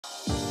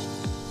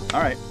All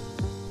right.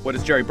 What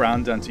has Jerry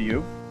Brown done to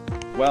you?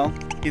 Well,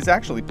 he's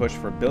actually pushed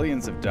for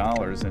billions of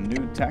dollars in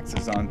new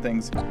taxes on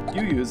things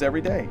you use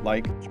every day,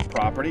 like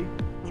property,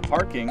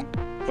 parking,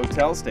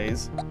 hotel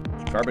stays,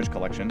 garbage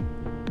collection,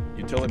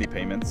 utility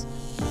payments,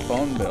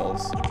 phone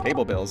bills,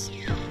 cable bills,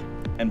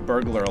 and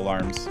burglar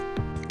alarms.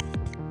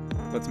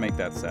 Let's make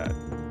that sad.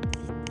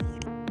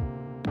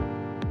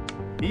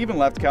 He even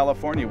left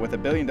California with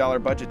 $1 billion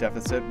budget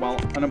deficit while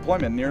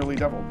unemployment nearly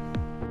doubled.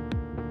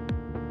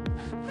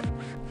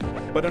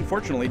 But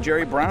unfortunately,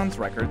 Jerry Brown's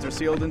records are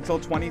sealed until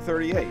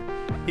 2038.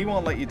 He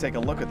won't let you take a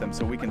look at them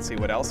so we can see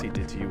what else he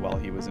did to you while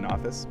he was in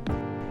office.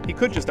 He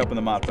could just open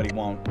them up, but he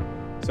won't.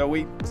 So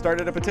we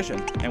started a petition,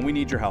 and we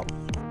need your help.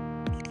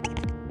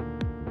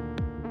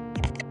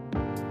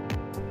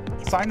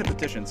 Sign the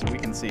petition so we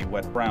can see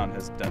what Brown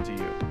has done to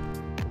you.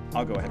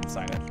 I'll go ahead and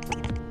sign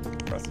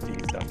it. Cross the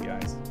T's, dot the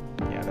I's.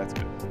 Yeah, that's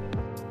good.